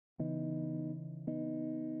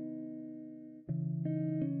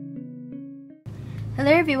Hello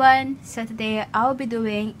everyone! So today I'll be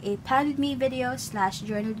doing a plan with me video /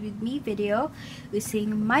 journal with me video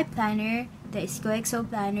using my planner, the SKillXO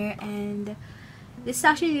planner, and this is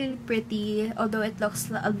actually really pretty, although it looks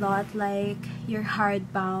a lot like your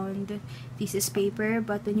hardbound thesis paper,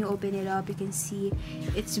 but when you open it up you can see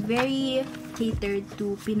it's very catered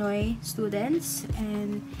to Pinoy students,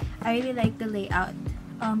 and I really like the layout.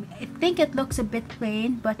 I think it looks a bit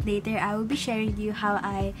plain, but later I will be sharing with you how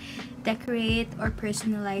I decorate or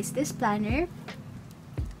personalize this planner.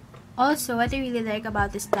 Also, what I really like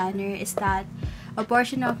about this planner is that a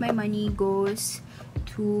portion of my money goes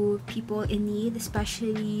to people in need,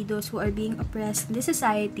 especially those who are being oppressed in the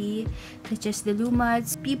society, such as the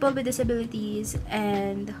lumads, people with disabilities,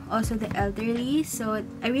 and also the elderly. So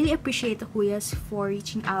I really appreciate the Kuyas for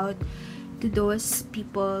reaching out to those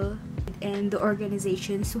people and the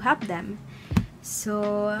organizations who help them.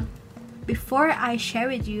 So before I share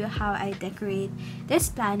with you how I decorate this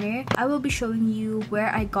planner, I will be showing you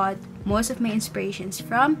where I got most of my inspirations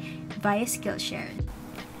from via Skillshare.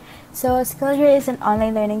 So Skillshare is an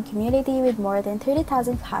online learning community with more than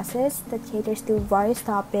 30,000 classes that caters to various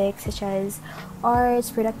topics such as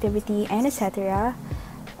arts, productivity, and etc.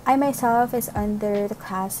 I myself is under the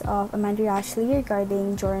class of Amanda Ashley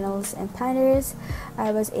regarding journals and planners.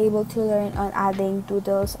 I was able to learn on adding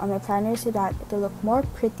doodles on my planner so that it will look more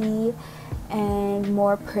pretty and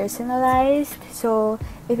more personalized. So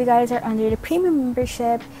if you guys are under the premium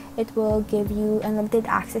membership, it will give you unlimited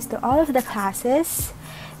access to all of the classes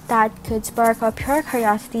that could spark up your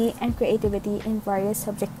curiosity and creativity in various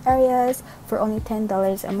subject areas for only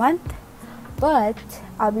 $10 a month. But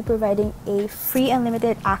I'll be providing a free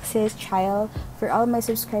unlimited access trial for all my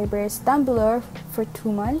subscribers down below for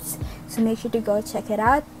 2 months, so make sure to go check it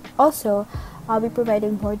out. Also, I'll be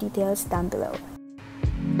providing more details down below.